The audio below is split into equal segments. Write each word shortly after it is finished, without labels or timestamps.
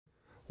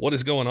What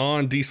is going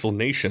on, Diesel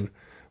Nation?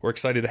 We're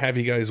excited to have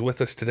you guys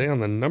with us today on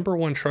the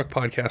 #1 truck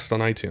podcast on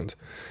iTunes.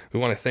 We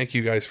want to thank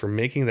you guys for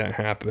making that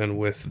happen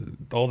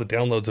with all the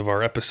downloads of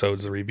our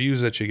episodes, the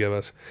reviews that you give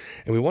us.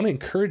 And we want to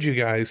encourage you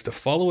guys to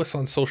follow us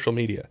on social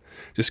media.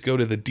 Just go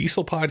to the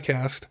Diesel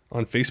Podcast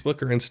on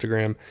Facebook or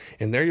Instagram,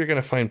 and there you're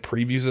going to find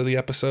previews of the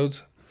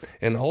episodes.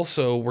 And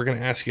also, we're going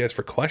to ask you guys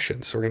for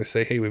questions. So we're going to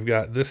say, hey, we've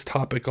got this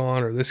topic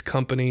on, or this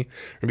company, we're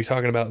going to be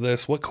talking about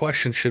this. What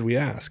questions should we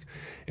ask?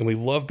 And we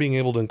love being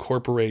able to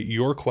incorporate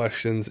your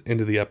questions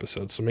into the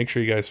episode. So make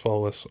sure you guys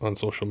follow us on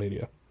social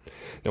media.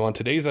 Now, on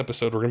today's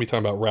episode, we're going to be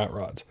talking about rat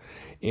rods.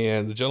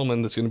 And the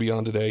gentleman that's going to be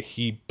on today,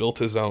 he built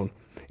his own.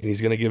 And he's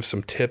going to give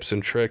some tips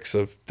and tricks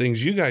of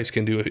things you guys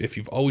can do if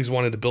you've always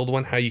wanted to build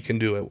one, how you can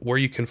do it, where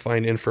you can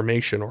find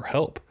information or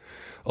help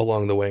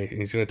along the way. And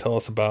he's going to tell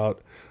us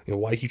about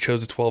why he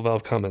chose a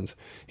 12-valve Cummins.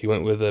 He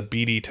went with a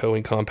BD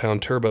towing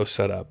compound turbo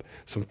setup,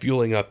 some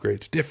fueling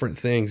upgrades, different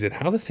things, and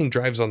how the thing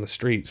drives on the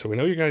street. So we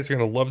know you guys are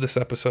going to love this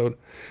episode.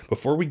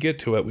 Before we get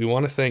to it, we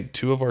want to thank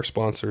two of our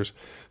sponsors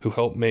who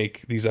help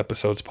make these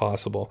episodes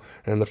possible.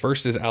 And the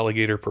first is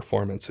Alligator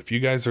Performance. If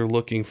you guys are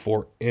looking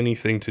for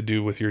anything to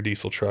do with your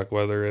diesel truck,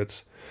 whether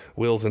it's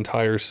wheels and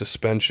tires,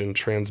 suspension,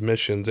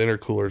 transmissions,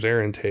 intercoolers,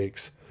 air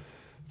intakes,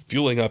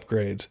 fueling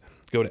upgrades,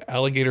 go to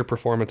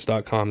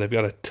alligatorperformance.com. They've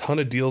got a ton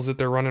of deals that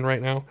they're running right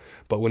now.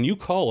 But when you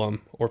call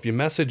them, or if you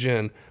message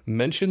in,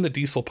 mention the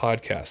Diesel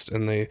Podcast.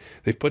 And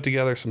they've put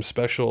together some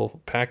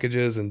special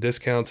packages and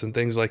discounts and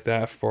things like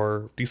that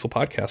for Diesel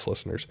Podcast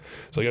listeners.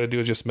 So all you got to do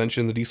is just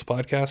mention the Diesel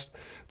Podcast.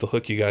 They'll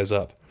hook you guys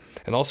up.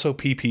 And also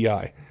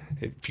PPI.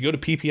 If you go to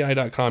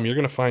ppi.com, you're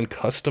going to find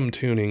custom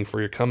tuning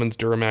for your Cummins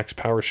Duramax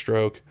Power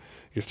Stroke,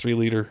 your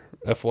 3-liter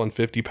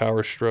F-150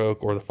 Power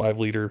Stroke, or the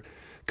 5-liter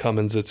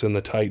Cummins that's in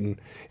the Titan.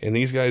 And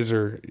these guys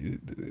are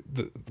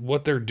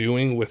what they're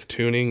doing with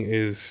tuning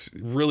is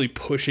really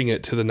pushing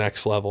it to the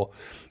next level,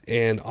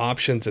 and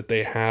options that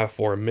they have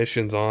for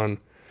emissions on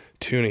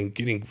tuning,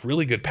 getting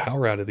really good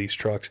power out of these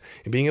trucks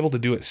and being able to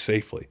do it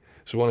safely.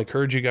 So we want to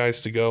encourage you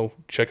guys to go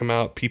check them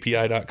out,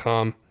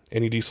 ppi.com.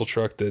 Any diesel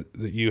truck that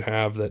you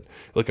have that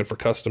you're looking for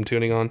custom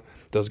tuning on,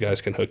 those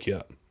guys can hook you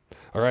up.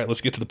 All right,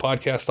 let's get to the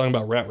podcast talking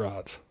about rat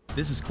rods.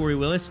 This is Corey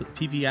Willis with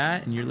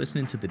PPI, and you're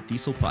listening to the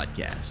Diesel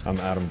Podcast. I'm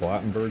Adam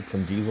Blattenberg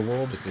from Diesel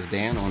World. This is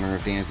Dan, owner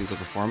of Dan's Diesel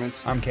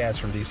Performance. I'm Cass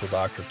from Diesel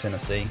Doctor of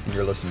Tennessee, and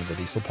you're listening to the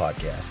Diesel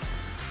Podcast.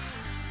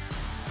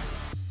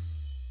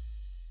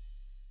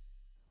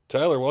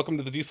 Tyler, welcome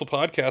to the Diesel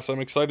Podcast. I'm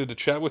excited to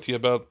chat with you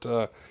about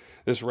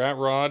this rat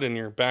rod and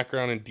your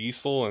background in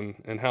diesel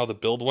and how the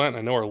build went.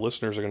 I know our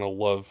listeners are going to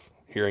love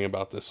hearing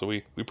about this, so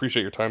we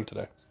appreciate your time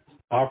today.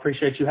 I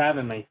appreciate you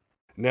having me.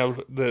 Now,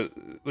 the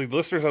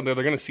listeners out there,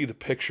 they're going to see the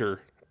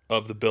picture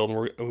of the build,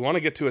 and we want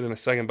to get to it in a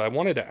second, but I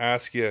wanted to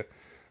ask you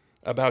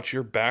about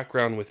your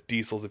background with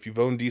diesels, if you've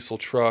owned diesel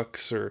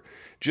trucks, or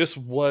just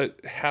what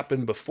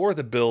happened before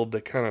the build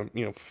that kind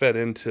of, fed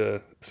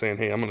into saying,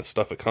 hey, I'm going to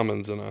stuff a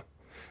Cummins in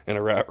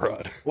a rat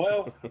rod.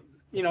 Well,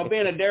 being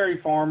a dairy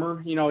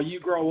farmer, you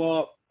grow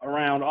up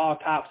around all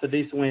types of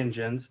diesel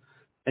engines,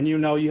 and you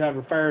have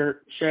a fair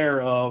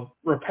share of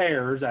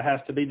repairs that has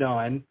to be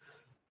done.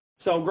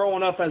 So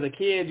growing up as a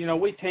kid,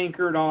 we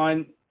tinkered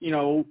on,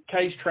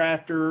 Case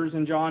tractors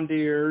and John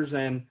Deeres,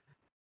 and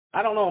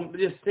I don't know,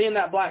 just seeing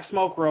that black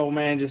smoke roll,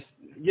 man, just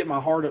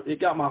it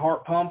got my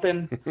heart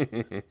pumping.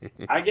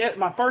 I guess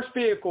my first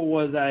vehicle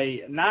was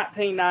a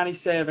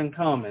 1997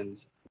 Cummins.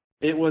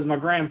 It was my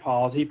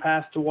grandpa's. He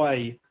passed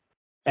away,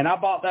 and I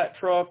bought that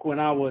truck when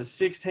I was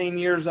 16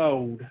 years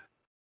old.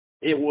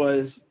 It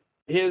was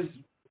his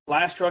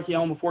last truck he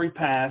owned before he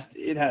passed.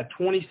 It had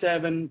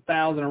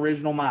 27,000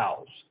 original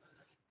miles.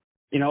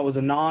 It was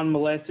a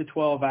non-molested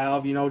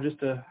 12-valve,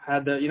 it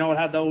had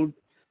the old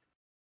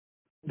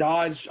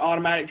Dodge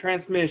automatic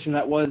transmission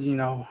that was,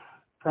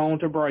 prone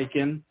to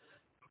breaking.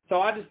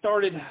 So I just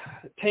started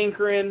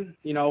tinkering,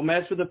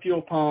 messed with the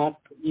fuel pump,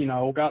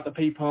 got the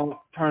P-pump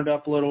turned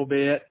up a little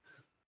bit,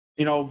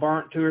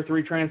 burnt 2 or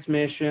 3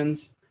 transmissions.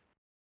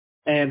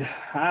 And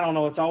I don't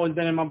know, it's always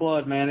been in my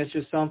blood, man. It's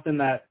just something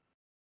that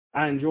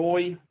I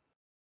enjoy.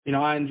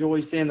 I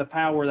enjoy seeing the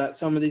power that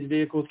some of these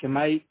vehicles can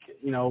make,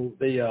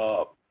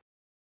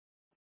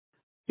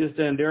 just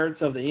the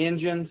endurance of the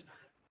engines.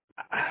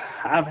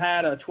 I've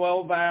had a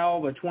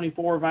 12-valve, a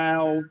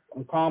 24-valve,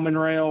 a common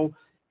rail,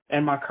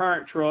 and my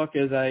current truck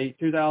is a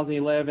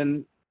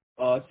 2011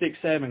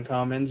 6.7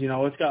 Cummins.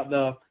 It's got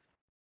the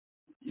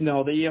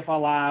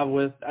EFI Live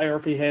with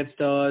ARP head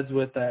studs,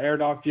 with the air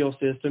dock fuel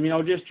system,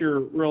 just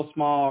your real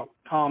small,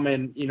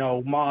 common,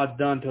 mods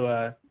done to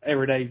a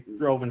everyday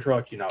roving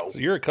truck, So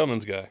you're a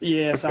Cummins guy.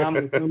 Yes, I'm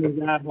a Cummins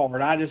guy at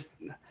heart.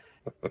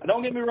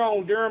 Don't get me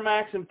wrong,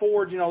 Duramax and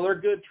Fords, they're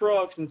good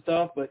trucks and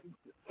stuff, but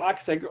like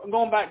I said,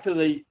 going back to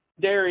the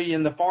dairy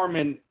and the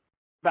farming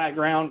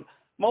background,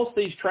 most of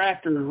these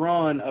tractors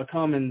run a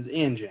Cummins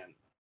engine,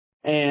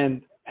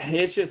 and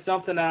it's just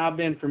something that I've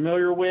been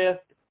familiar with,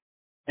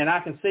 and I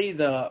can see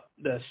the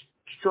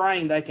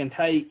strain they can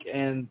take,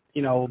 and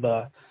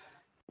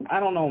I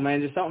don't know,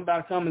 man, just something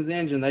about a Cummins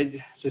engine,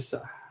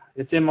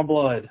 it's in my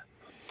blood.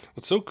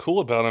 What's so cool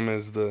about them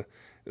is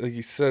like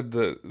you said,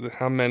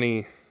 how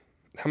many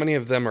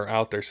of them are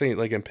out there, say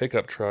like in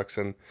pickup trucks,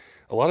 and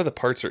a lot of the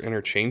parts are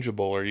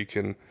interchangeable, or you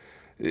can,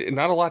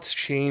 not a lot's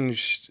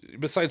changed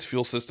besides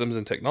fuel systems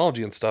and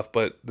technology and stuff,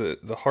 but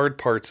the hard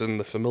parts and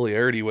the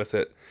familiarity with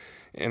it.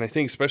 And I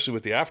think especially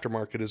with the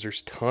aftermarket is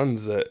there's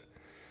tons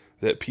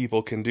that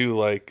people can do,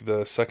 like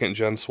the second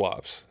gen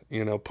swaps,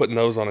 putting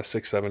those on a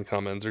 6.7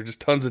 Cummins, or just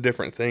tons of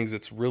different things.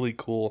 It's really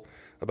cool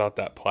about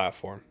that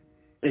platform.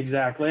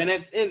 Exactly. And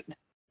it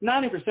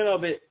 90%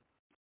 of it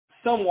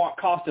somewhat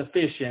cost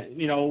efficient,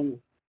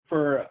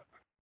 for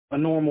a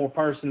normal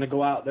person to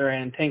go out there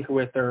and tinker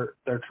with their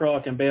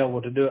truck and be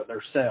able to do it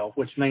themselves,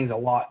 which means a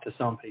lot to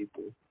some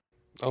people.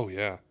 Oh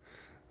yeah.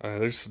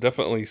 There's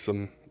definitely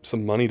some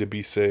money to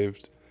be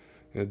saved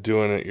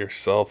doing it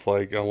yourself.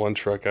 Like on one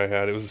truck I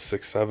had, it was a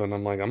 6.7.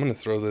 I'm like, I'm going to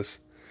throw this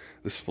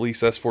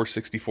Fleece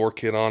S464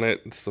 kit on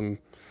it, and some,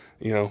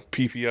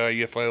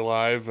 PPI EFI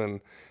Live,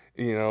 and,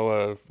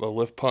 a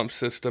lift pump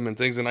system and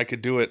things. And I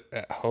could do it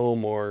at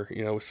home or,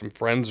 with some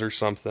friends or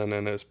something.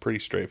 And it was pretty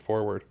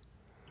straightforward.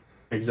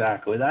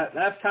 Exactly.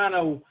 That's kind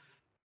of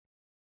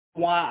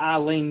why I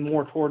lean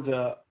more towards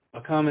a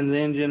Cummins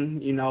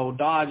engine.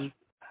 Dodge,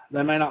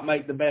 they may not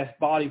make the best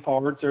body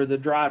parts or the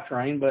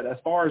drivetrain, but as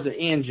far as the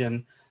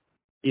engine,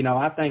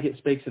 I think it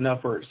speaks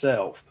enough for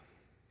itself.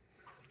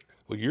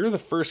 Well, you're the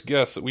first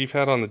guest that we've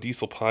had on the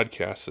Diesel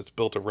podcast that's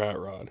built a rat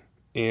rod.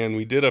 And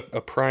we did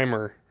a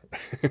primer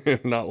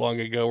not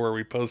long ago where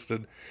we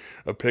posted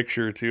a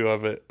picture or two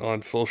of it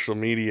on social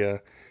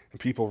media, and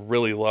people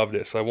really loved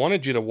it. So I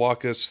wanted you to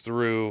walk us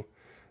through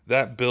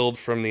that build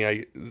from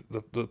the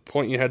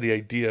point you had the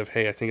idea of,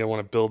 hey, I think I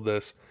want to build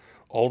this,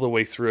 all the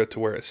way through it to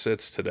where it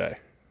sits today.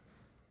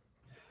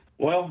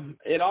 Well,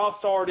 it all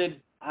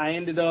started, I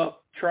ended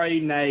up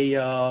trading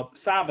a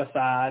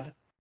side-by-side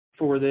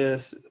for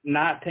this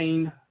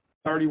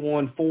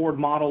 1931 Ford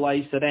Model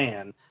A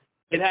sedan.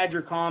 It had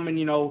your common,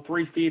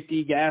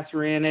 350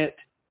 gasser in it.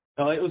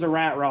 It was a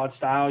rat rod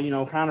style,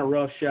 kind of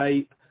rough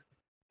shape.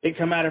 It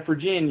come out of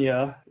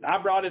Virginia. I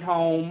brought it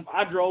home.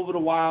 I drove it a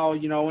while,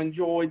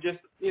 enjoyed just,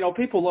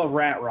 people love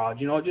rat rods,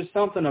 just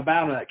something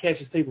about it that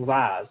catches people's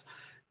eyes.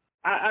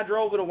 I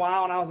drove it a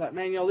while, and I was like,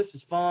 man, this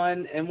is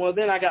fun. And, well,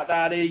 then I got the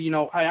idea,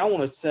 hey, I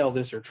want to sell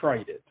this or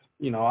trade it.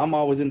 I'm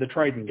always in the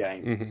trading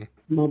game.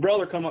 Mm-hmm. My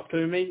brother come up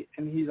to me,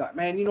 and he's like,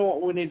 man, you know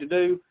what we need to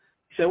do?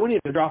 He said, we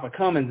need to drop a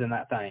Cummins in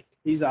that thing.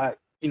 He's like,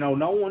 no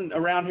one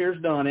around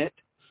here's done it.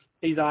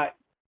 He's like,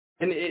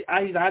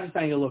 I just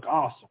think it'll look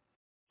awesome.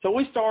 So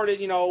we started,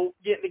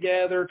 getting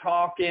together,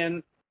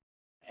 talking,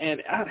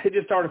 and it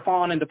just started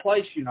falling into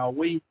place.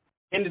 We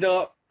ended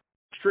up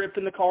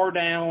stripping the car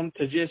down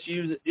to just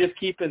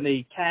keeping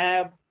the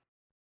cab,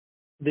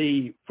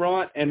 the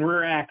front and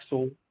rear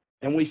axle,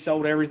 and we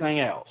sold everything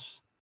else.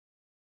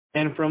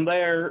 And from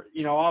there,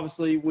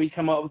 obviously we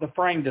come up with a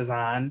frame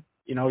design.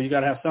 You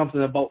got to have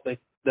something to bolt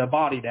the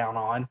body down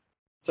on.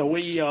 So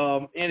we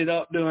ended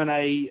up doing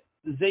a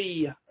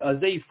Z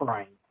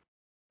frame.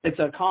 It's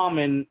a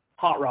common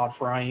hot rod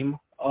frame.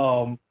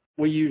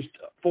 We used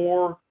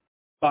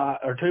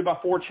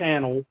 2x4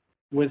 channel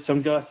with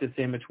some gussets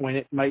in between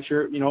it to make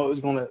sure, it was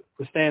going to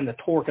withstand the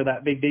torque of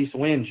that big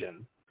diesel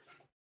engine.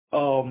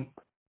 From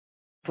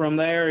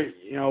there,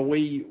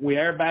 we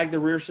airbagged the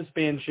rear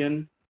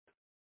suspension.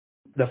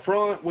 The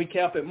front, we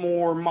kept it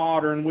more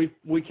modern.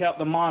 We kept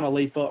the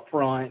monolith up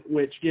front,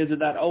 which gives it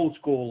that old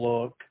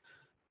school look.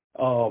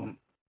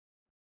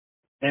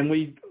 And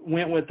we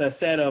went with a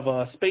set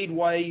of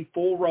Speedway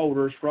full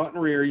rotors, front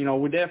and rear.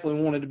 We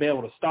definitely wanted to be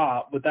able to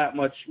stop with that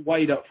much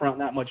weight up front,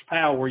 that much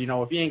power.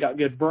 If you ain't got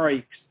good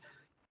brakes,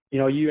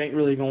 you ain't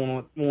really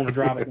going to want to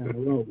drive it down the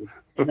road.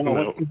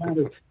 No. It's not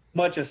as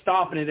much as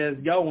stopping it as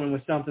going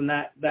with something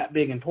that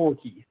big and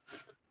torquey.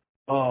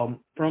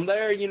 From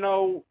there,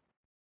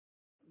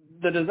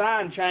 the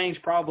design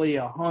changed probably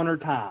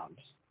 100 times,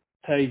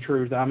 to tell you the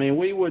truth. I mean,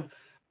 we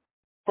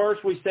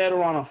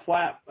settled on a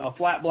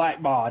flat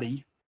black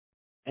body,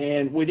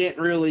 and we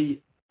didn't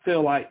really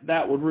feel like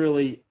that would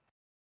really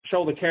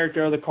show the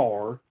character of the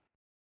car.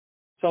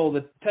 So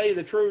to tell you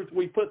the truth,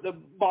 we put the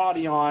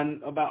body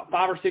on about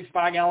 5 or 6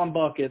 5-gallon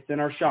buckets in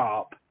our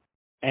shop,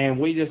 and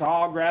we just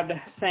all grabbed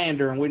a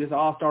sander, and we just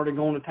all started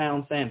going to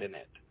town sanding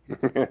it.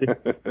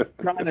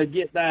 Trying to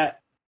get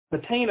that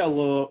patina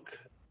look,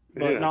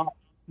 but not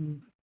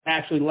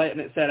actually letting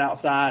it set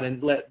outside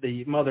and let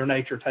the Mother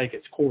Nature take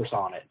its course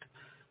on it.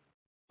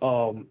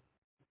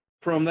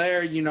 From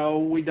there,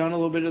 we done a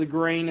little bit of the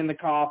green and the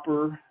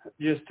copper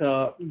just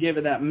to give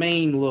it that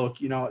mean look.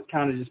 It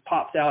kind of just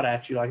pops out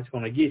at you like it's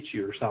going to get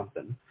you or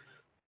something.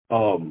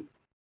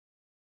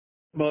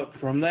 But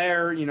from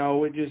there,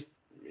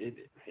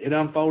 it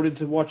unfolded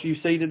to what you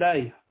see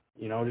today.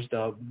 Just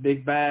a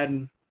big bad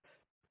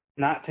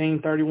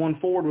 1931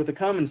 Ford with a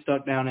Cummins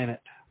stuck down in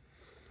it.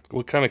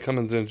 What kind of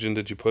Cummins engine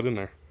did you put in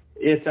there?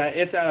 It's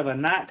out of a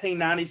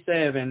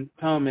 1997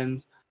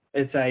 Cummins.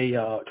 It's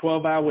a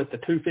 12-hour with the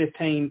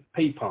 215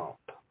 P pump.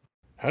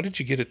 How did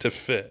you get it to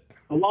fit?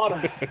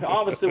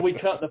 Obviously we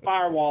cut the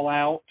firewall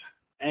out,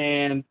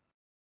 and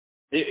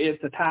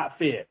it's a tight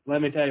fit.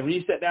 Let me tell you, when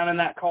you sit down in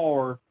that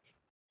car,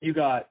 you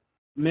got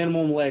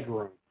minimum leg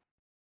room.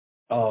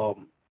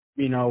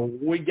 We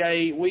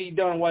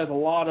done away with a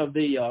lot of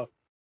the,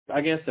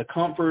 the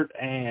comfort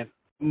and,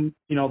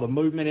 the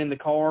movement in the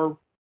car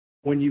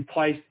when you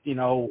place,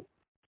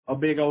 a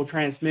big old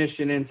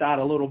transmission inside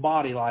a little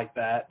body like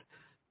that.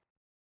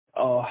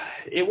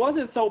 It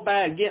wasn't so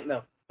bad getting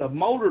the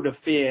motor to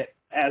fit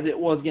as it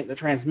was getting the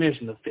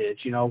transmission to fit,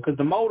 because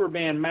the motor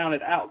being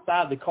mounted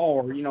outside the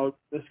car,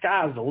 the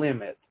sky's the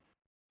limit.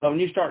 So when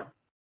you start,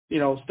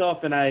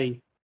 stuffing a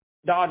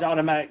Dodge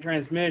automatic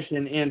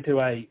transmission into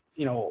a,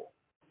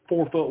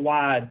 4-foot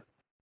wide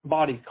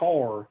body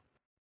car,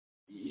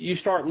 you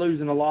start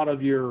losing a lot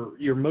of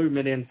your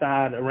movement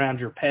inside around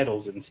your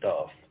pedals and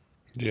stuff.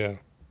 Yeah,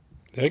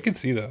 I can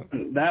see that.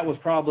 That was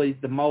probably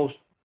the most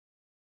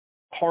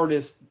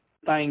hardest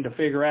thing to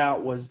figure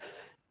out, was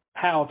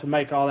how to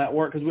make all that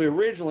work, because we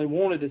originally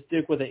wanted to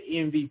stick with an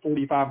MV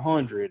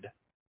 4500,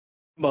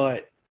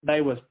 but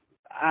there was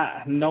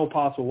no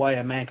possible way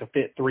a man could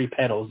fit 3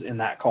 pedals in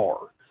that car.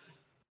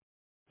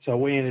 So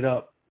we ended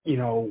up,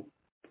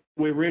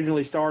 we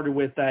originally started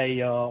with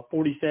a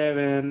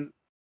 47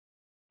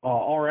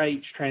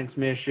 RH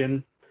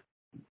transmission,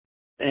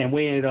 and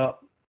we ended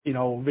up,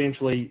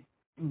 eventually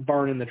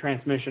burning the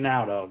transmission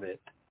out of it.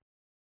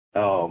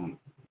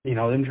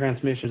 Them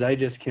transmissions, they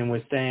just can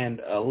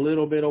withstand a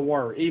little bit of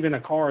work. Even a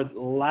car as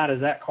light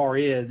as that car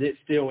is, it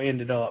still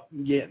ended up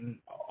getting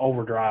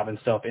overdrive and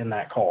stuff in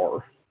that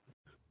car.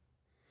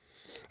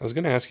 I was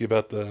going to ask you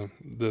about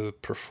the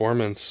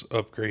performance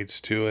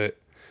upgrades to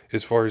it.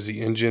 As far as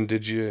the engine,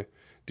 did you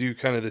do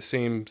kind of the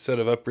same set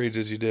of upgrades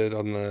as you did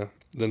on the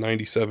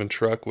 97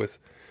 truck with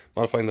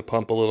modifying the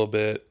pump a little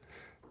bit,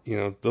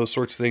 those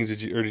sorts of things?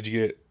 Did you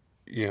get,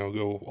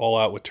 go all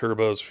out with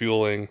turbos,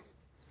 fueling,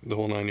 the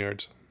whole 9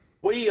 yards?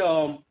 We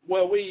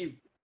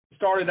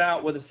started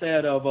out with a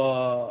set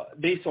of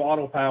diesel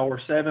auto power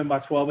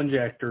 7x12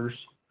 injectors.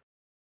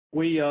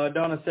 We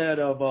done a set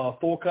of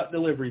full cut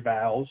delivery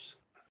valves.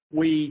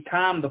 We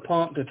timed the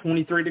pump to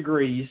 23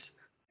 degrees,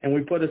 and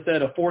we put a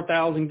set of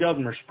 4,000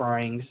 governor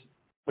springs.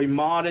 We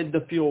modded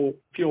the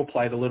fuel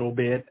plate a little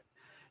bit,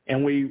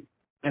 and we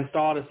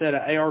installed a set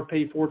of ARP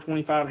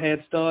 425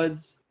 head studs.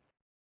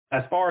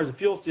 As far as the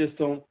fuel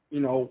system,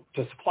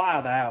 to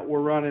supply that,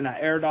 we're running an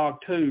AirDog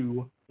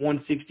 2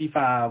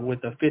 165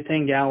 with a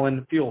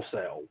 15-gallon fuel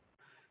cell.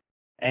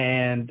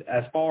 And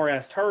as far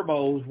as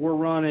turbos, we're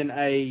running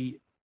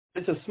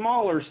it's a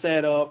smaller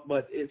setup,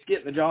 but it's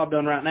getting the job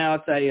done right now.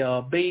 It's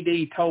a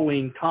BD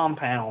towing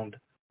compound.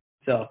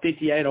 It's a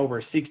 58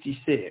 over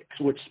 66,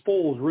 which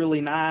spools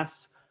really nice.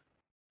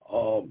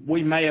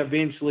 We may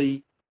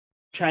eventually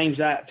change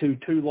that to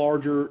 2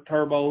 larger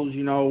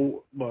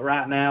turbos, but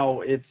right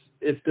now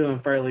it's doing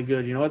fairly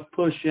good. It's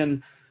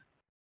pushing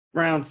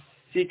around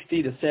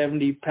 60 to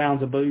 70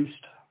 pounds of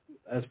boost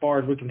as far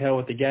as we can tell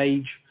with the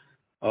gauge.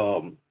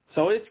 So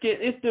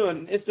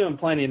it's doing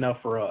plenty enough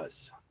for us.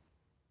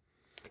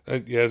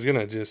 I was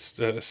gonna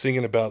just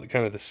singing about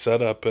kind of the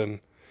setup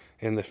and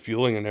the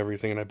fueling and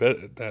everything, and I bet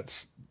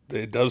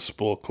it does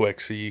spool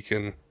quick, so you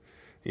can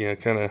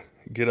kind of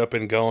get up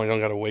and going. You don't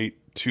got to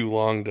wait too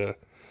long to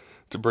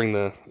bring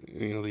the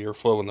the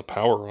airflow and the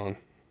power on.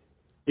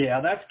 Yeah,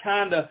 that's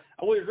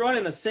we was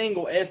running a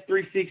single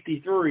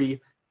S363,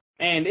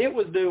 and it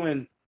was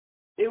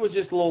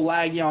just a little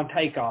laggy on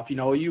takeoff.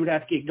 You would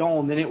have to get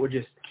going, then it would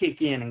just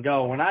kick in and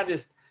go. And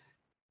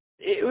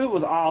it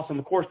was awesome.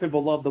 Of course,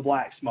 people love the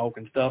black smoke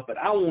and stuff, but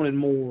I wanted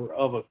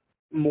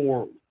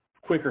more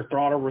quicker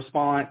throttle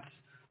response.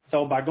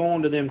 So by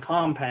going to them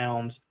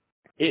compounds,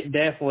 it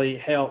definitely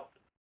helped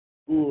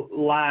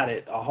light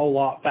it a whole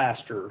lot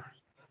faster.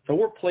 So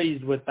we're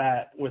pleased with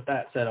that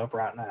setup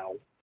right now.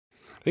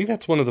 I think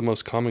that's one of the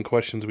most common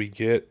questions we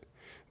get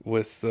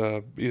with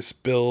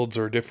builds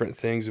or different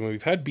things. And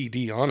we've had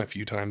BD on a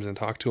few times and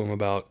talked to him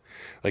about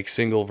like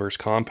single versus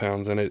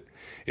compounds. And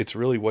it's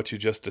really what you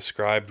just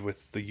described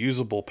with the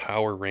usable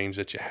power range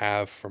that you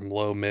have from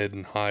low, mid,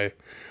 and high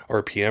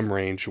RPM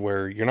range,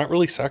 where you're not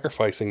really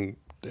sacrificing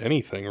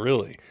anything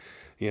really.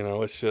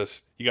 It's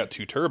just, you got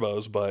 2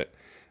 turbos, but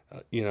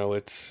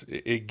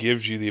it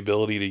gives you the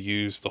ability to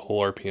use the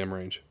whole RPM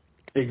range.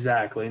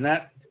 Exactly. And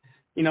that,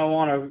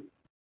 on a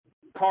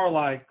car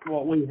like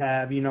what we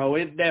have,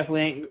 it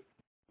definitely ain't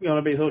going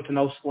to be hooked to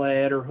no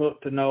sled or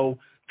hooked to no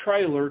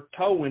trailer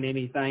towing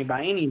anything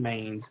by any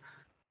means.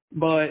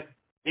 But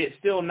it's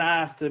still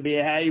nice to be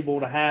able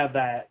to have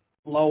that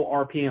low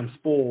RPM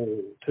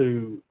spool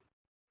to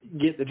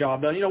get the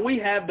job done. We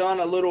have done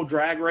a little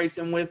drag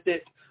racing with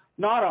it,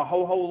 not a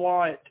whole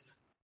lot,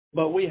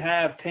 but we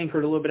have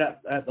tinkered a little bit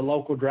at the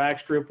local drag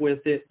strip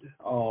with it.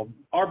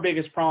 Our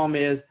biggest problem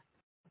is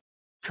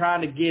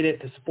trying to get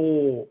it to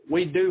spool.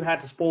 We do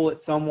have to spool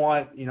it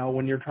somewhat,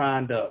 when you're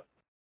trying to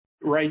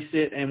race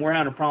it, and we're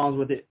having problems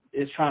with it.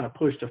 It's trying to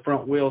push the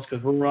front wheels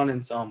because we're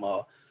running some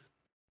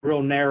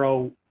real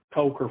narrow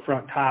poker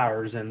front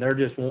tires, and they're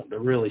just wanting to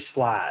really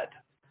slide.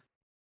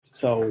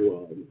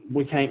 So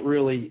we can't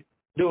really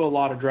do a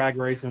lot of drag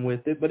racing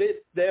with it, but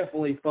it's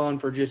definitely fun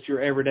for just your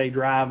everyday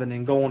driving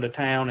and going to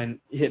town and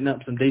hitting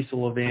up some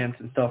diesel events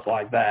and stuff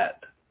like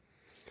that.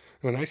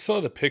 When I saw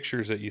the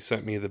pictures that you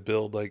sent me of the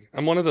build, like,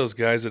 I'm one of those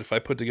guys that if I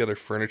put together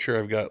furniture,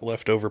 I've got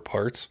leftover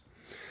parts.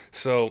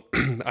 So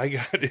when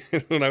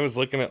I was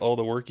looking at all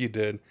the work you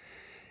did,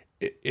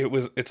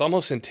 it's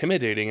almost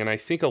intimidating. And I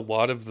think a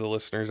lot of the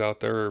listeners out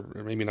there,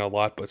 or maybe not a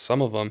lot, but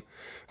some of them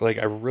are like,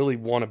 I really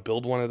want to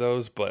build one of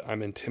those, but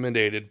I'm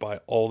intimidated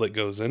by all that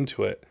goes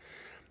into it.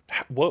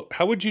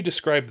 How would you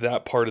describe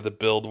that part of the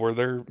build where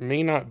there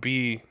may not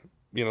be,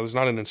 there's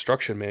not an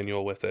instruction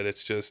manual with it.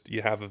 It's just,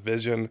 you have a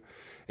vision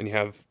and you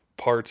have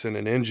parts and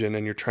an engine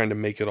and you're trying to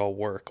make it all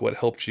work. What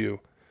helped you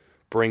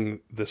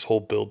bring this whole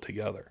build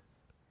together?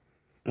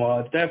 Well,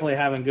 it's definitely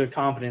having good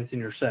confidence in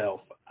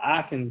yourself.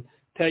 I can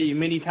tell you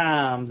many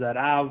times that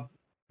I've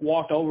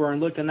walked over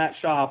and looked in that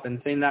shop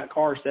and seen that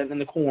car sitting in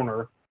the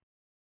corner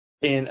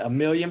in a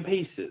million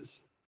pieces.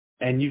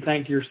 And you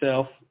think to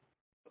yourself,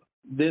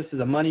 this is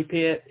a money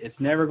pit. It's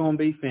never going to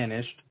be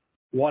finished.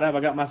 What have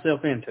I got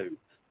myself into?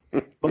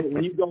 But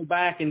when you go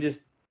back and just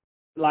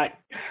like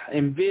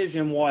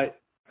envision what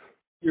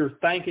you're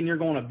thinking you're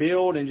going to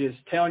build and just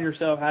telling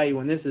yourself, hey,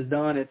 when this is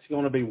done, it's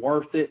going to be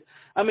worth it.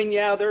 I mean,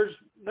 yeah, there's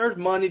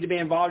money to be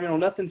involved.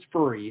 Nothing's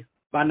free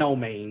by no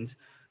means,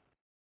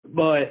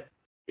 but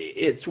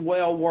it's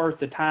well worth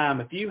the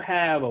time. If you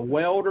have a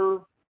welder,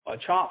 a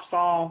chop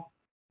saw,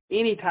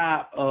 any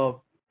type of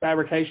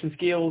fabrication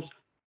skills,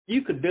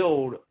 you could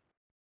build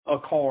a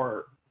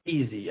car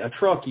easy, a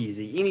truck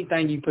easy,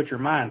 anything you put your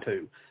mind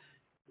to.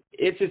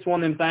 It's just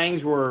one of them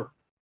things where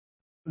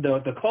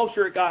the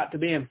closer it got to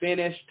being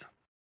finished,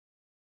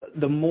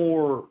 the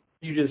more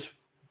you just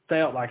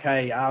felt like,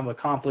 hey, I've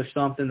accomplished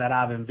something that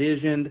I've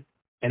envisioned,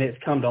 and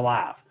it's come to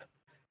life.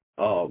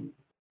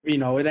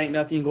 It ain't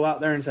nothing you can go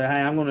out there and say, hey,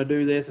 I'm going to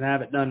do this and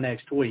have it done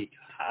next week.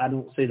 I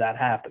don't see that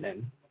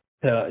happening,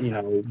 but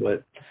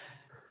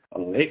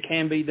it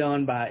can be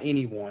done by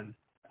anyone.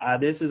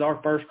 This is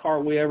our first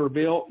car we ever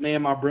built. Me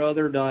and my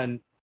brother done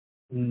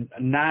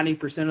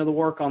 90% of the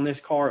work on this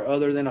car,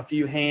 other than a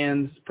few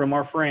hands from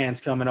our friends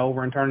coming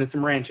over and turning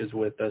some wrenches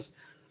with us.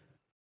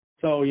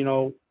 So,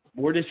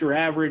 we're just your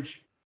average,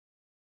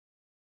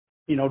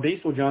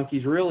 diesel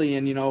junkies really,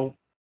 and,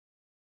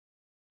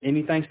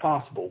 anything's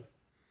possible.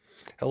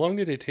 How long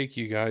did it take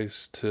you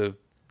guys to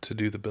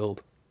do the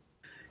build?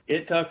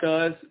 It took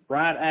us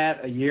right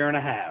at a year and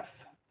a half.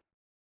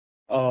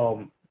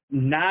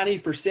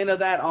 90% of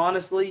that,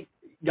 honestly,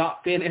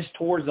 got finished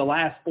towards the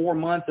last 4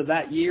 months of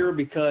that year,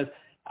 because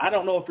I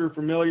don't know if you're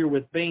familiar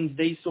with Beans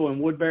Diesel in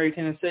Woodbury,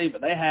 Tennessee,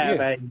 but they have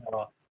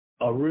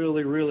a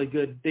really, really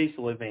good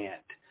diesel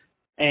event,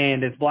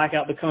 and it's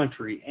Blackout the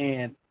Country.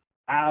 And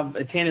I've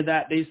attended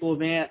that diesel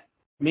event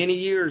many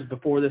years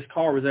before this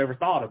car was ever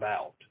thought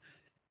about.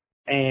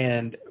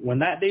 And when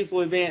that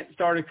diesel event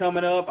started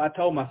coming up, I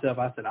told myself,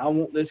 I said, I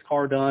want this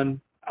car done.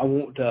 I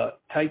want to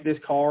take this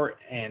car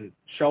and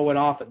show it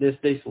off at this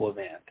diesel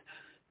event.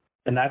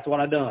 And that's what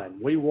I done.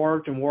 We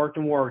worked and worked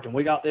and worked, and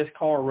we got this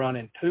car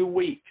running 2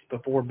 weeks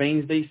before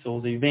Beans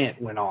Diesel's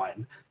event went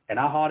on. And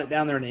I hauled it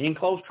down there in the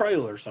enclosed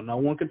trailer so no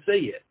one could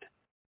see it.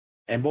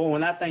 And, boy,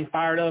 when that thing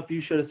fired up,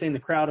 you should have seen the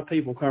crowd of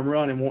people come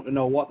running wanting to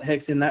know what the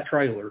heck's in that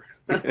trailer.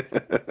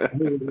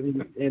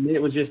 And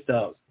it was just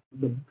the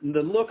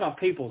look on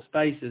people's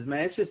faces,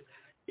 man.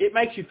 It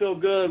makes you feel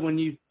good when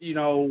you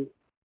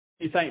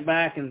think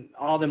back and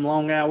all them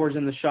long hours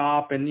in the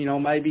shop, and,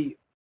 maybe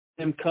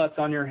them cuts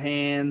on your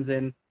hands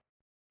and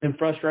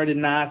frustrated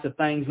nights of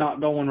things not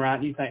going right.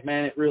 And you think,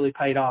 man, it really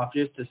paid off,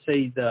 just to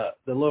see the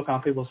look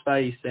on people's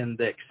face and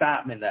the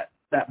excitement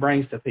that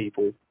brings to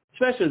people,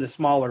 especially the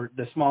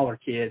smaller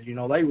kids.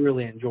 They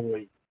really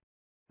enjoy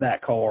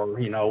that car,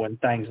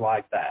 and things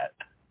like that.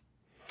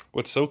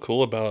 What's so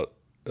cool about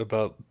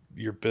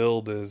your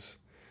build is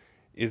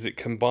it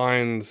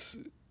combines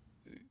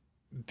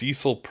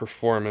diesel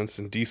performance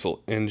and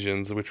diesel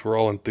engines, which we're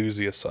all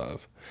enthusiasts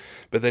of,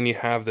 but then you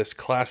have this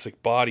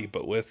classic body,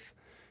 but with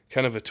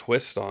kind of a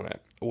twist on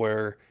it,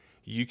 where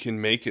you can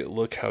make it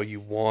look how you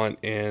want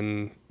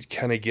and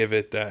kind of give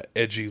it that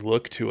edgy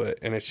look to it.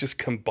 And it's just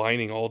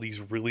combining all these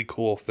really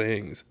cool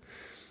things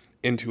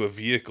into a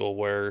vehicle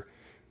where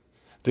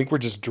I think we're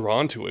just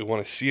drawn to it. We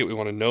want to see it. We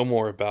want to know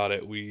more about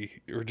it.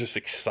 We're just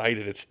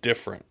excited. It's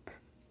different.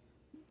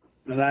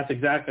 And that's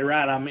exactly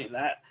right. I mean,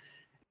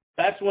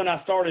 that's when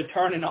I started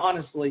turning,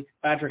 honestly,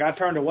 Patrick, I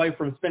turned away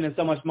from spending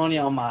so much money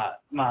on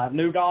my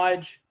new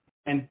Dodge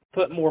and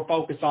put more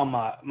focus on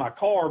my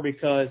car,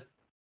 because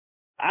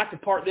I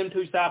could park them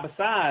two side by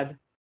side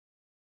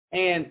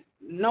and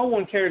no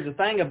one cares a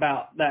thing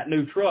about that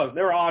new truck.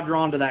 They're all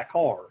drawn to that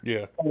car.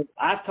 Yeah. So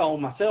I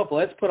told myself,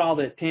 let's put all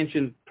the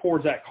attention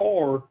towards that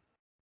car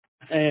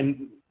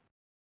and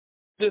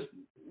just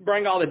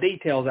bring all the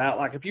details out.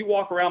 Like, if you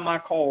walk around my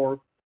car,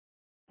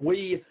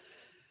 we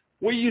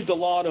used a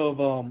lot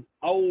of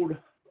old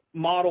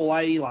Model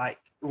A, like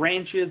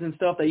wrenches and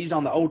stuff they used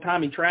on the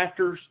old-timey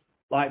tractors.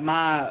 Like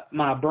my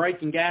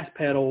brake and gas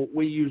pedal,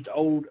 we used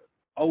old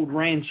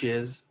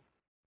wrenches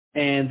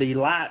and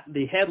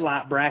the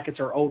headlight brackets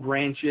are old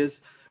wrenches.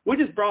 We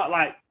just brought,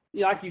 like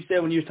you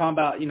said when you was talking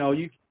about,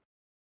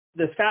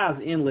 the sky's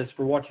endless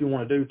for what you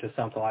want to do to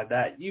something like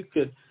that. You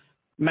could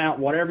mount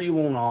whatever you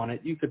want on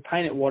it. You could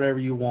paint it whatever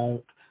you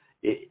want.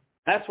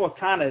 That's what's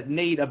kind of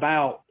neat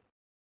about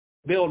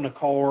building a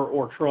car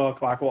or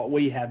truck like what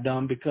we have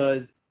done,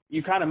 because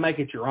you kind of make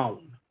it your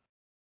own.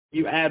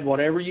 You add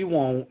whatever you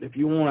want. If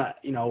you want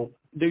to,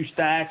 do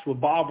stacks with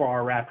barbed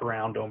wire wrapped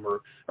around them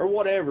or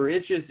whatever,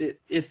 it's just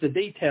it's the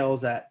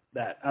details that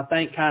I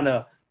think kind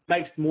of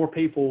makes more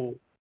people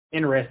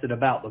interested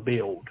about the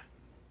build.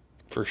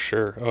 For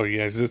sure. Oh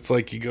yeah, it's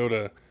like you go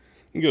to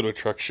a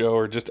truck show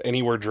or just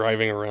anywhere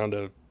driving around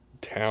a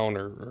town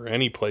or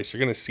any place, you're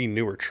going to see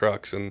newer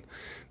trucks, and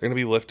they're going to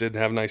be lifted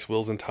and have nice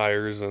wheels and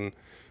tires, and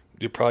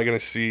you're probably going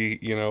to see,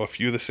 a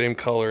few of the same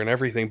color and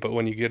everything. But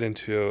when you get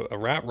into a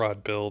rat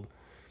rod build,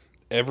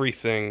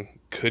 everything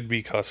could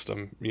be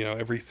custom.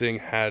 Everything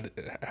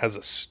has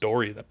a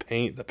story. The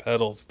paint, the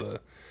pedals,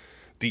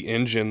 the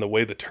engine, the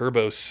way the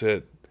turbos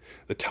sit,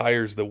 the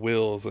tires, the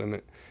wheels,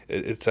 and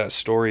it's that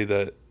story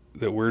that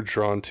we're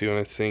drawn to. And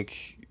I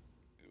think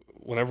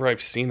whenever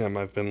I've seen them,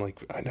 I've been like,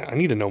 I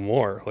need to know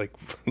more. Like,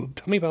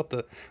 tell me about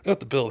the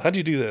build. How'd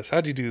you do this?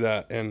 How'd you do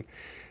that? And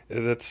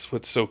that's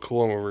what's so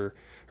cool. And we're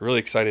really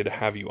excited to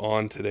have you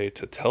on today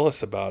to tell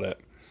us about it.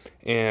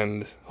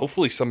 And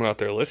hopefully someone out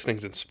there listening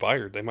is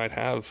inspired. They might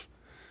have,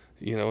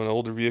 an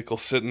older vehicle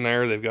sitting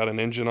there. They've got an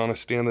engine on a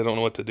stand. They don't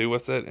know what to do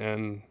with it,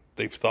 and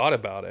they've thought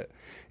about it.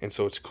 And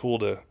so it's cool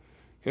to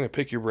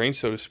pick your brain,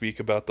 so to speak,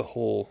 about the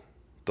whole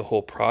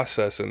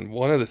process. And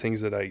one of the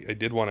things that I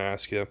did want to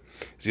ask you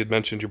is, you had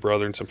mentioned your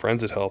brother and some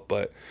friends that helped,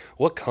 but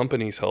what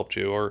companies helped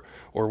you, or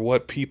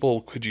what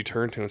people could you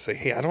turn to and say,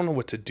 hey, I don't know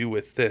what to do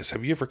with this.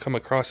 Have you ever come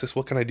across this?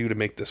 What can I do to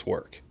make this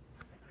work?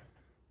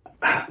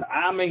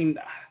 I mean,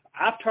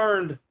 I've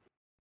turned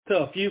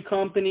to a few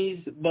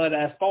companies, but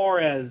as far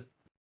as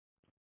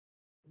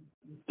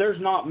there's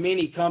not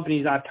many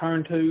companies I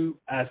turn to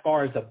as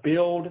far as the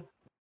build,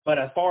 but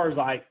as far as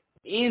like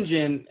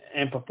engine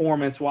and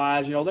performance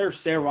wise, there's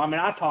several. I mean,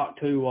 I talked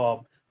to, as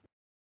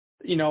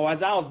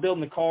I was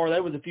building the car,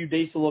 there was a few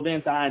diesel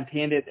events I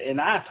attended,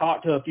 and I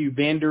talked to a few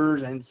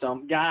vendors and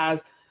some guys,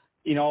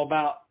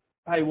 about,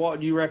 hey, what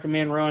do you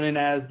recommend running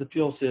as the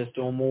fuel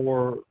system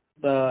or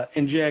the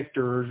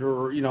injectors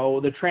or,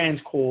 the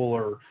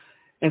transcoiler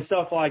and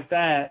stuff like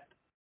that.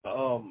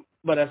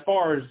 But as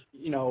far as,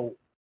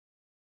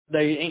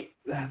 they ain't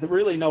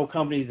really no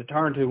companies to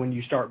turn to when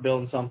you start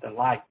building something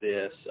like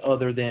this,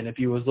 other than if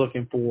you was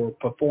looking for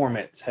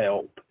performance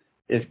help,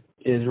 is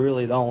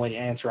really the only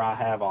answer I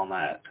have on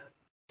that.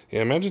 Yeah,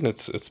 I imagine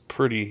it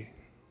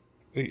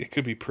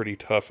could be pretty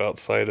tough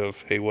outside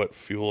of, hey, what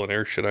fuel and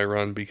air should I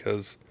run,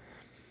 because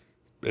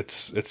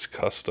it's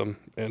custom,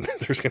 and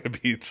there's going to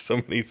be so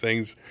many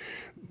things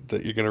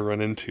that you're going to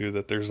run into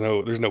that there's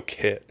no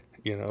kit,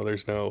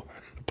 there's no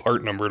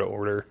part number to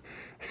order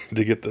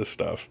to get this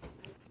stuff.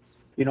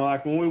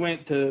 Like when we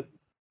went to,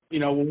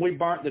 when we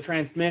burnt the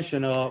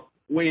transmission up,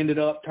 we ended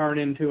up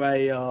turning into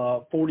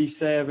a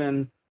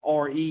 47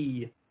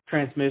 RE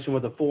transmission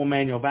with a full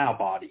manual valve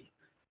body.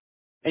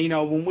 And,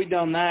 when we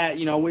done that,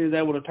 we was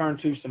able to turn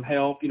to some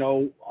help,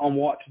 on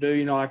what to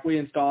do. Like we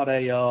installed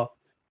a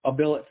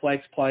billet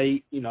flex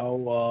plate,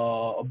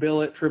 a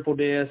billet triple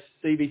disc,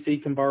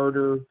 CVC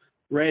converter,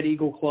 Red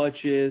Eagle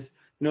clutches.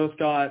 It's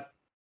got a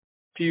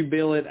few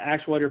billet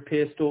actuator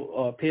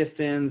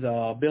pistons,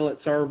 billet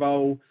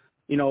servo,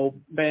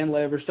 band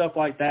lever, stuff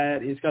like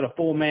that. It's got a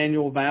full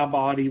manual valve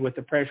body with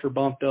the pressure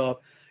bumped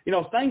up.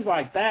 Things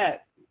like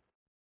that,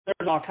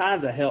 there's all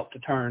kinds of help to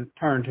turn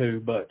to.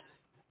 But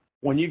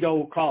when you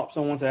go call up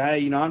someone and say,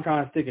 hey, I'm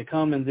trying to stick a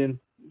Cummins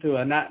into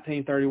a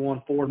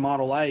 1931 Ford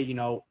Model A,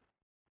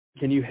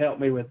 can you help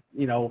me with,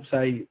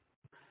 say,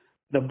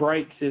 the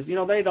brakes is,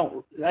 they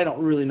don't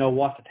really know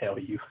what to tell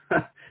you,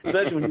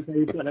 especially when you say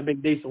you're putting a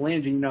big diesel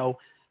engine.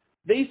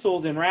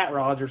 Diesels and rat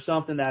rods are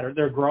something that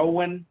they're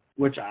growing,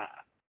 which a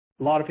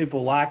lot of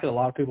people like it, a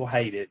lot of people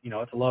hate it.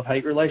 It's a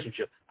love-hate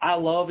relationship. I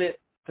love it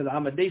because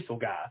I'm a diesel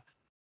guy.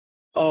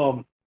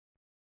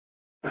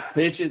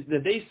 It's just the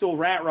diesel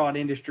rat rod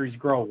industry is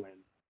growing.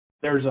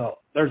 There's a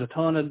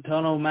ton of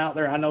them out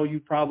there. I know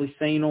you've probably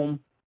seen them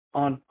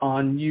on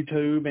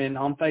YouTube and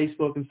on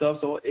Facebook and stuff.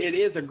 So it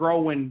is a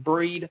growing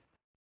breed,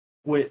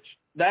 which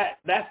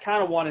that's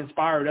kind of what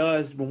inspired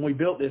us when we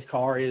built this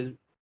car. Is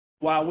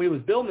while we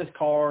was building this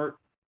car,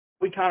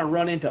 we kind of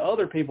run into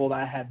other people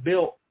that had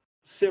built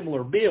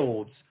similar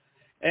builds,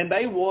 and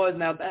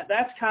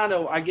that's kind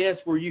of, I guess,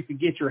 where you could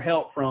get your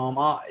help from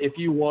if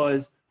you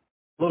was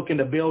looking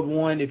to build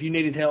one. If you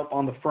needed help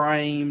on the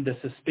frame, the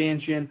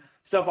suspension,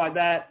 stuff like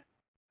that,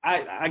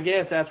 I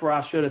guess that's where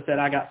I should have said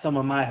I got some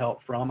of my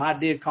help from. I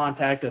did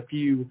contact a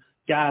few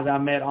guys I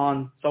met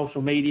on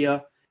social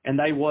media, and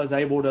they was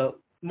able to.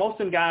 Most of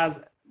them guys,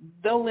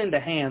 they'll lend a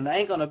hand. They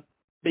ain't gonna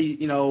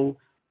be,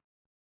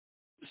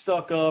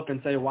 stuck up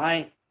and say,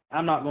 well,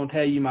 I'm not going to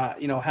tell you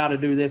how to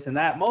do this and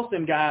that. Most of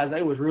them guys,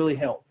 they was really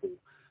helpful.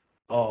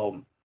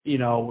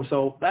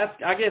 So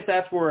I guess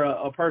that's where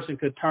a person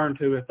could turn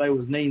to if they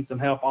was needing some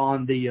help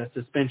on the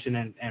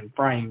suspension and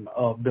frame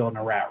of building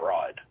a rat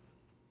rod.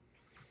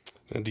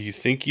 And do you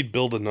think you'd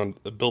build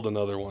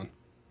another one?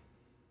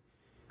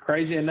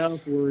 Crazy enough,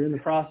 we're in the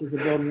process of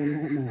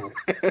building one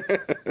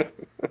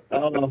right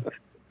now.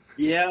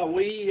 Yeah,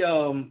 we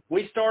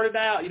started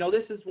out,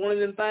 this is one of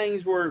them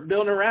things where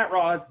building a rat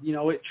rod,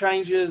 it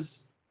changes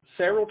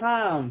several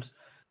times.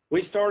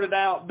 We started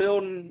out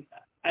building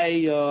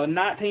a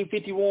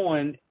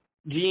 1951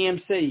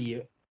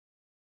 GMC.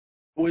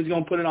 We was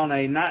going to put it on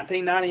a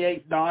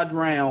 1998 Dodge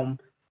Ram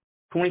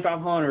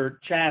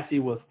 2500 chassis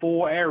with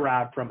 4 air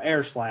ride from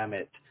Air Slam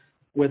it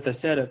with a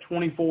set of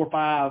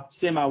 24.5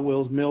 semi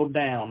wheels milled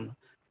down.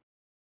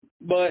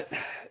 But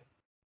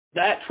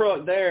that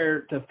truck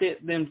there, to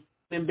fit them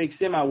big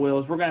semi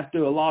wheels, we're going to have to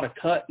do a lot of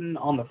cutting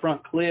on the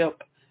front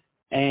clip.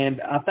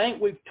 And I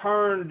think we've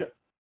turned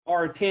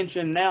our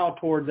attention now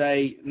towards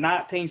a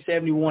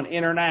 1971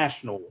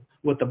 International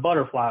with the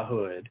butterfly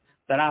hood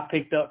that I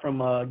picked up from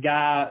a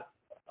guy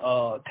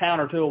a town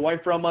or two away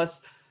from us.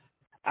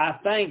 I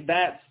think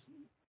that's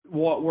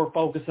what we're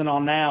focusing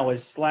on now,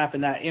 is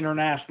slapping that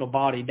International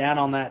body down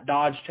on that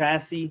Dodge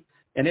chassis.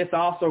 And it's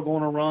also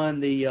going to run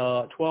the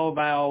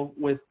 12-valve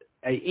with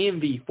a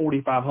MV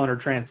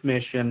 4500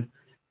 transmission.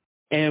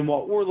 And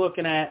what we're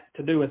looking at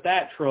to do with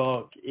that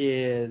truck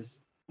is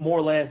more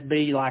or less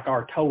be like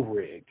our tow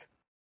rig.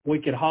 We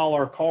could haul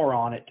our car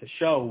on it to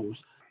shows,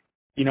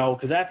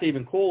 because that's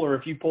even cooler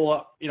if you pull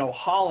up,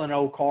 haul an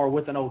old car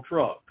with an old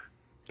truck.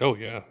 Oh,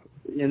 yeah.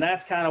 And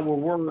that's kind of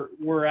where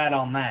we're at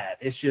on that.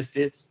 It's just,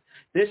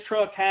 this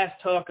truck has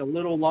took a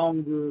little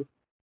longer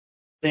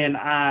than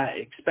I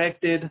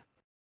expected,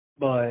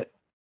 but,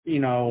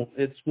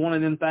 it's one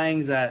of them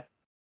things that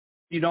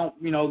you don't,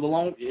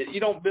 you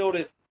don't build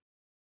it,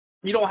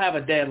 you don't have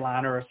a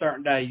deadline or a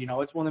certain day.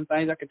 It's one of them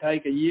things that could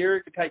take a year,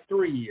 it could take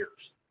 3 years.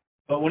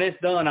 But when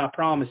it's done, I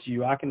promise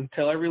you, I can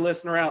tell every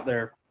listener out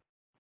there,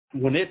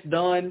 when it's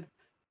done,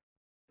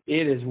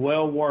 it is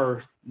well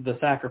worth the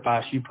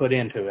sacrifice you put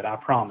into it. I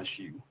promise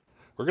you.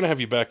 We're going to have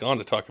you back on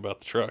to talk about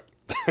the truck.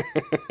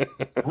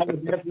 I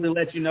would definitely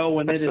let you know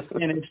when it is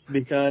finished,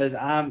 because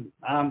I'm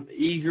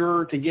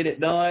eager to get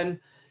it done.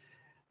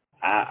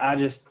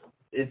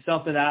 It's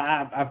something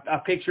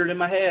I picture it in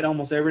my head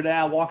almost every day.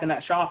 I walk in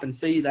that shop and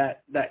see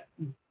that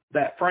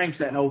frame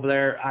sitting over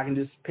there. I can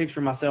just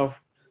picture myself,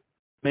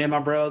 me and my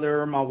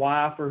brother or my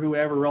wife or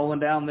whoever, rolling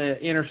down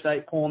the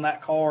interstate, pulling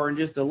that car, and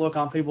just the look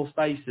on people's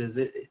faces.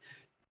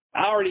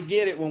 I already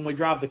get it when we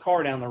drive the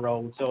car down the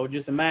road. So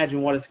just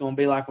imagine what it's going to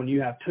be like when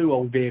you have 2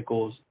 old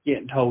vehicles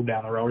getting towed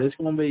down the road. It's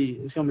going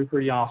to be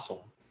pretty awesome.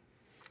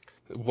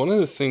 One of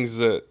the things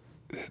that,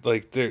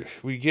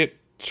 we get,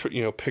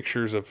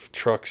 pictures of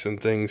trucks and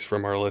things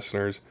from our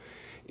listeners,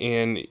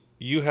 and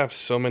you have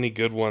so many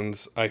good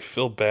ones. I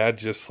feel bad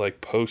just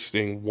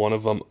posting one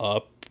of them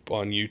up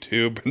on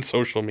YouTube and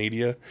social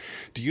media.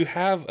 Do you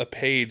have a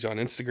page on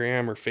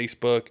Instagram or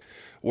Facebook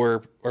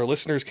where our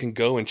listeners can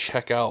go and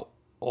check out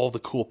all the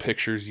cool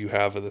pictures you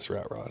have of this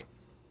rat rod?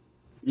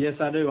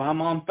 Yes, I do.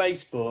 I'm on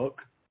Facebook.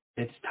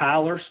 It's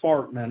Tyler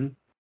Sparkman.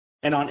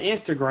 And on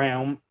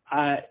Instagram,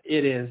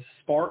 it is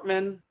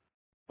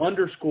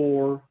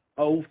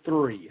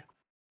Sparkman_03.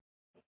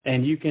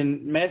 And you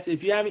can message,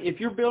 if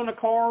you're building a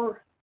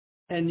car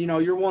and,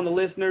 you're one of the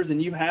listeners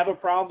and you have a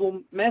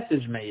problem,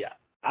 message me.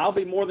 I'll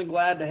be more than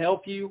glad to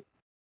help you.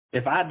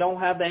 If I don't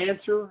have the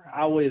answer,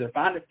 I will either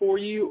find it for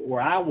you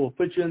or I will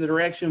put you in the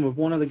direction with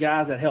one of the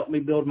guys that helped me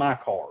build my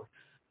car.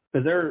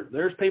 Because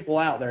there's people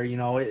out there,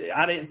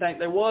 I didn't think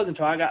there was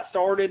until I got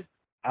started.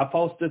 I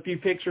posted a few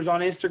pictures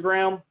on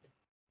Instagram. A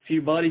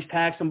few buddies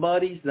tagged some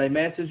buddies. They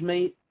messaged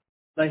me.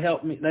 They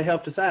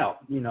helped us out,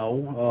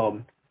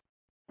 So,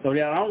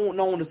 yeah, I don't want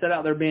no one to sit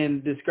out there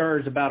being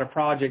discouraged about a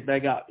project they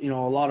got, a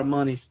lot of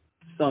money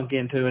sunk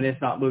into and it's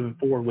not moving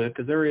forward with,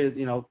 because there is,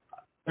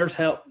 there's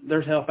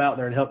help out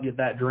there to help get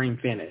that dream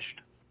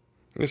finished.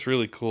 It's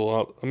really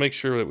cool. I'll make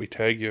sure that we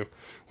tag you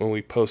when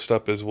we post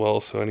up as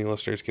well, so any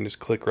listeners can just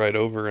click right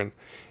over and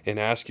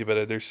ask you about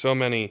it. There's so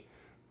many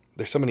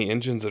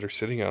engines that are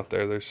sitting out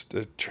there. There's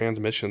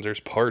transmissions, there's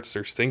parts,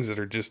 there's things that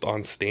are just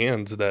on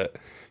stands that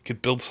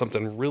could build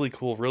something really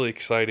cool, really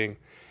exciting.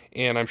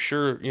 And I'm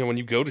sure, when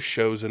you go to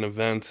shows and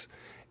events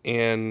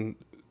and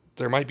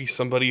there might be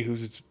somebody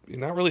who's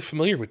not really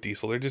familiar with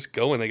diesel, they're just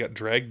going, they got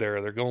dragged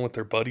there, they're going with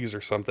their buddies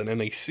or something,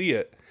 and they see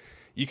it.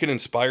 You can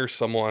inspire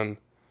someone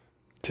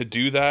to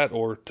do that,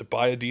 or to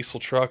buy a diesel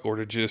truck, or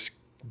to just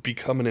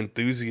become an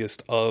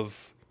enthusiast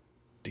of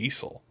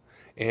diesel.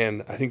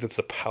 And I think that's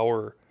the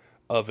power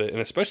of it.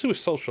 And especially with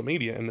social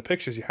media, and the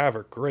pictures you have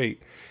are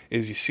great,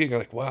 is you see it and you're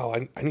like, wow,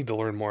 I need to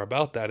learn more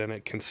about that. And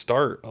it can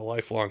start a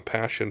lifelong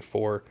passion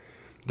for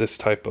this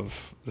type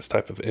of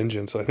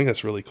engine. So I think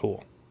that's really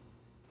cool.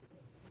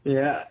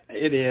 Yeah,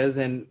 it is.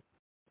 And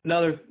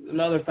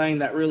another thing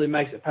that really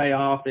makes it pay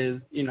off is,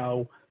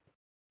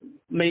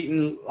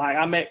 meeting,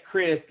 I met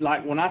Chris,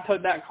 when I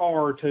took that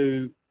car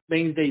to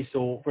Beans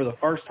Diesel for the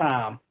first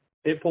time,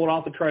 it pulled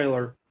off the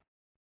trailer.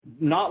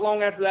 not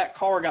long after that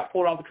car got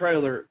pulled off the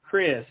trailer,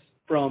 Chris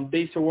from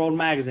Diesel World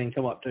Magazine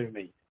come up to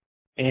me,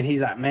 and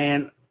he's like,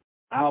 man,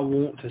 I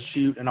want to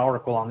shoot an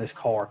article on this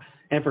car.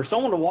 And for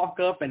someone to walk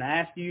up and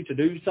ask you to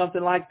do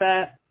something like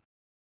that,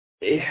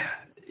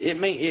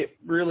 it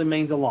really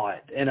means a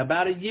lot. And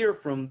about a year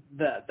from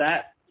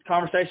that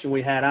conversation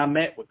we had, I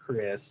met with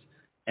Chris,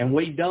 and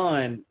we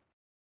done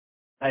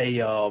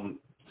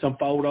some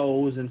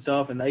photos and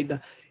stuff, and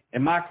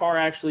my car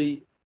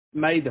actually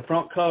made the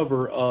front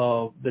cover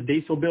of the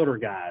Diesel Builder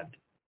Guide.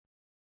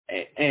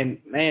 And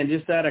man,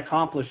 just that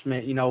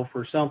accomplishment,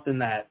 for something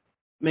that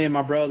me and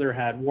my brother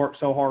had worked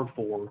so hard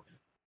for,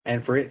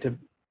 and for it to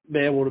be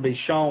able to be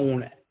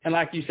shown, and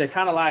like you said,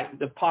 kind of like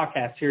the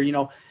podcast here,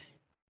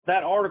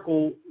 that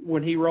article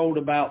when he wrote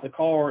about the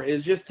car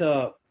is just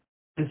to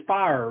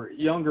inspire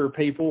younger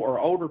people or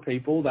older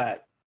people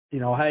that,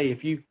 hey,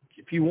 if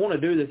you want to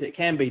do this, it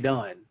can be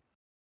done.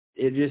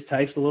 It just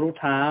takes a little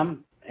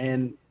time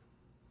and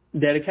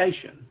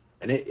dedication,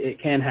 and it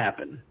can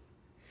happen.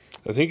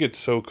 I think it's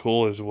so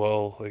cool as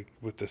well, like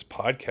with this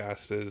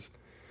podcast is,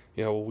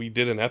 we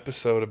did an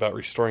episode about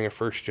restoring a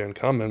first-gen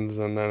Cummins,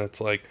 and then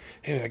it's like,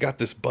 hey, I got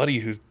this buddy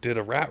who did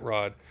a rat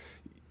rod.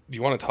 Do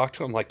you want to talk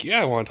to him? Like,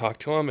 yeah, I want to talk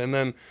to him. And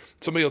then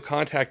somebody will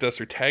contact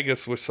us or tag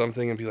us with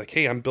something and be like,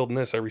 hey, I'm building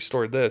this. I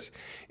restored this.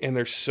 And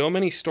there's so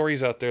many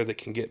stories out there that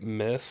can get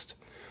missed,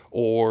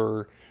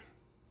 or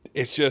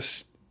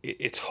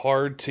it's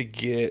hard to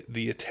get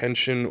the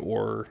attention,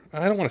 or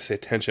I don't want to say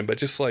attention, but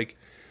just like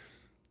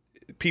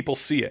people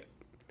see it.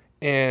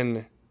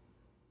 And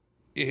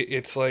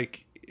it's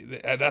like,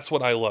 that's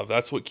what I love.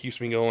 That's what keeps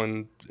me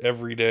going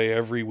every day,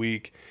 every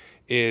week,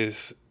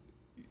 is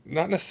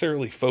not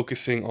necessarily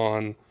focusing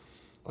on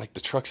like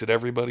the trucks that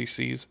everybody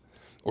sees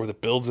or the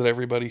builds that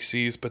everybody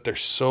sees, but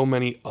there's so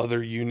many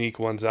other unique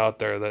ones out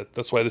there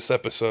that's why this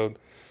episode,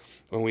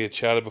 when we had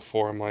chatted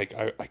before, I'm like,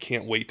 I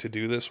can't wait to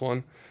do this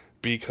one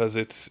because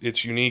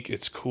it's unique.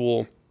 It's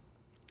cool.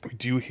 We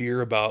do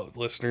hear about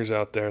listeners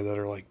out there that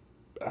are like,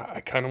 I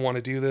kind of want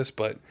to do this,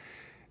 but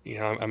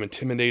I'm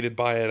intimidated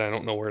by it. I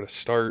don't know where to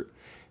start.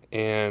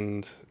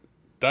 And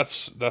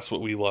that's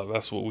what we love.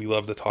 That's what we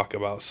love to talk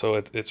about. So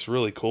it's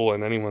really cool.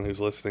 And anyone who's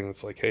listening,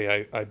 it's like,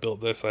 hey, I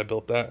built this, I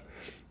built that.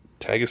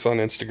 Tag us on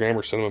Instagram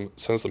or send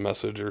us a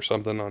message or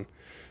something on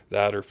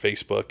that, or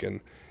Facebook.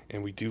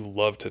 And we do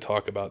love to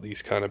talk about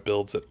these kind of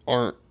builds that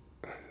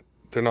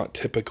they're not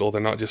typical. They're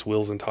not just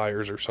wheels and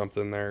tires or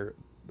something.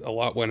 A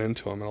lot went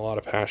into them, and a lot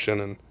of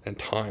passion and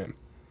time.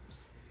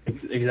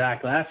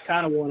 Exactly. That's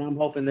kind of what I'm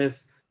hoping this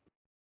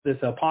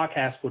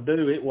podcast will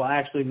do. It will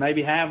actually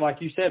maybe have,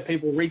 like you said,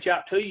 people reach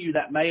out to you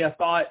that may have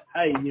thought,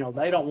 hey,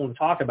 they don't want to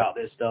talk about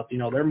this stuff.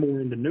 They're more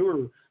into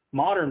newer,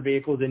 modern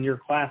vehicles than your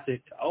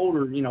classic,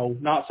 older,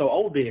 not so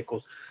old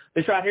vehicles.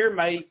 This right here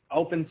may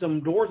open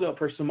some doors up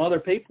for some other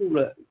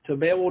people to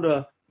be able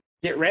to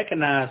get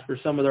recognized for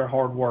some of their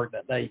hard work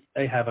that they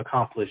have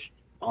accomplished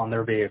on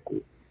their vehicle.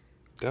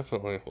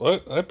 Definitely. Well,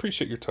 I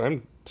appreciate your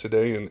time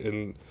today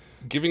and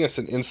giving us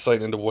an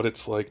insight into what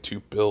it's like to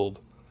build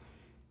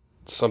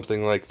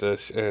something like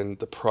this and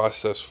the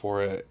process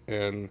for it.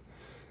 And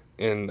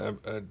I'm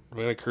going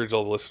to encourage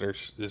all the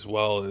listeners as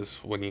well, is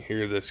when you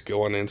hear this,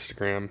 go on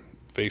Instagram,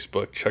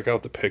 Facebook, check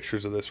out the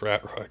pictures of this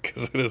rat rod,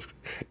 because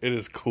it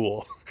is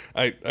cool.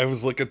 I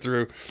was looking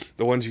through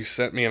the ones you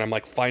sent me, and I'm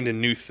like finding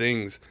new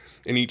things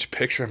in each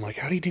picture. I'm like,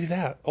 how do you do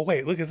that? Oh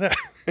wait, look at that.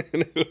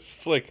 And it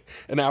was like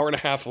an hour and a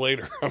half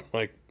later, I'm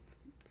like,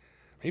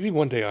 maybe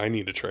one day I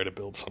need to try to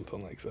build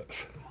something like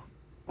this.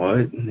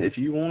 Well, if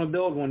you want to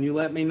build one, you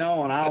let me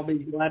know, and I'll be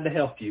glad to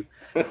help you.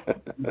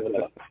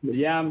 But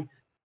yeah,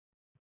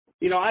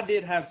 I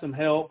did have some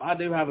help. I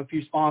do have a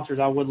few sponsors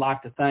I would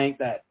like to thank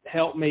that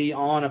helped me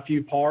on a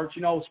few parts.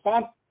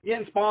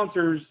 Getting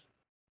sponsors,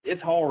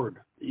 it's hard.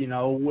 You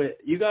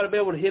got to be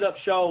able to hit up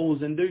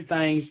shows and do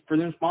things for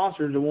them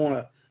sponsors to want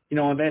to,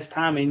 invest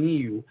time in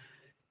you.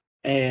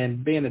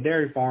 And being a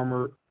dairy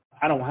farmer,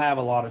 I don't have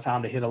a lot of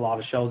time to hit a lot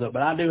of shows up,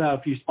 but I do have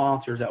a few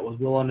sponsors that was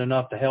willing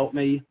enough to help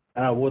me,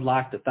 and I would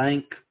like to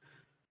thank.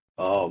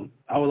 I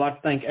would like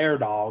to thank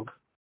AirDog.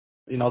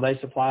 They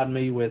supplied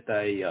me with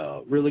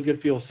a really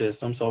good fuel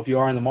system. So if you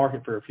are in the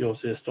market for a fuel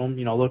system,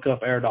 look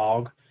up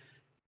AirDog.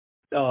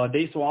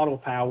 Diesel Auto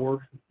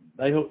Power,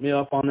 they hooked me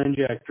up on the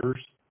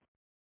injectors.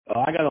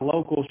 I got a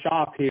local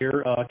shop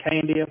here,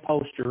 K&D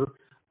Upholster.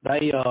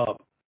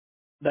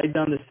 They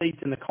done the seats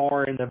in the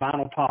car and the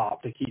vinyl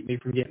top to keep me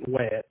from getting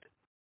wet.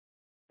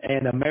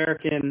 And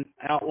American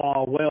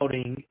Outlaw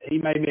Welding, he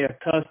made me a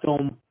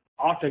custom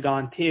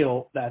octagon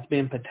tilt that's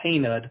been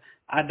patinaed.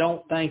 I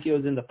don't think it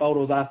was in the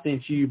photos I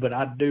sent you, but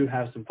I do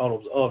have some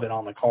photos of it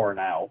on the car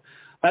now.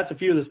 That's a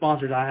few of the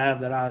sponsors I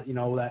have that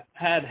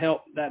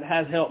that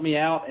has helped me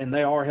out, and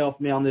they are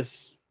helping me on this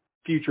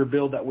future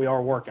build that we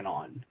are working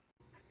on.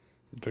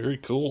 Very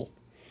cool.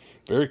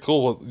 Very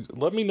cool. Well,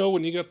 let me know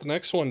when you get the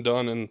next one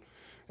done, and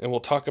we'll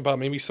talk about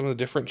maybe some of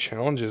the different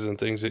challenges and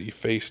things that you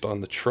faced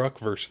on the truck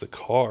versus the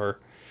car,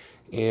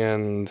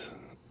 and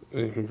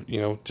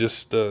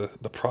just the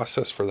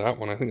process for that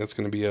one. I think that's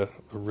going to be a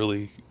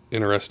really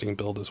interesting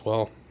build as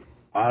well.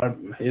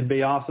 it'd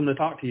be awesome to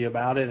talk to you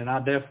about it, and I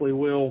definitely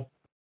will.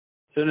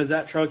 As soon as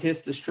that truck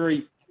hits the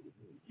street,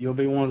 you'll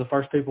be one of the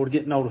first people to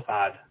get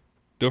notified.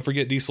 Don't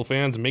forget, diesel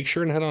fans, make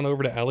sure and head on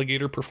over to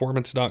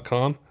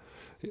alligatorperformance.com.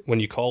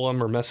 When you call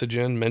them or message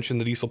in, mention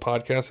the Diesel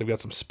Podcast. They've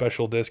got some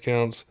special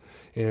discounts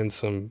and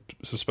some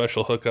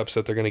special hookups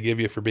that they're going to give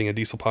you for being a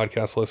Diesel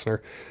Podcast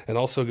listener. And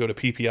also go to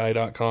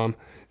ppi.com.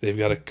 They've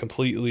got a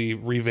completely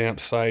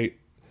revamped site.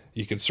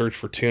 You can search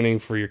for tuning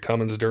for your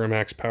Cummins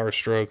Duramax Power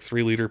Stroke,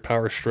 3-liter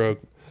Power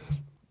Stroke,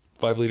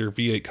 5-liter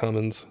V8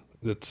 Cummins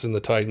that's in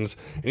the Titans.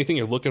 Anything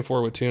you're looking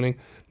for with tuning,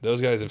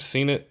 those guys have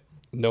seen it,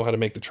 know how to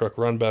make the truck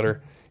run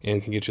better,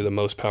 and can get you the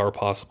most power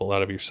possible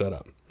out of your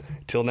setup.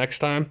 Till next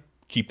time,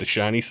 keep the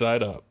shiny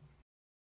side up.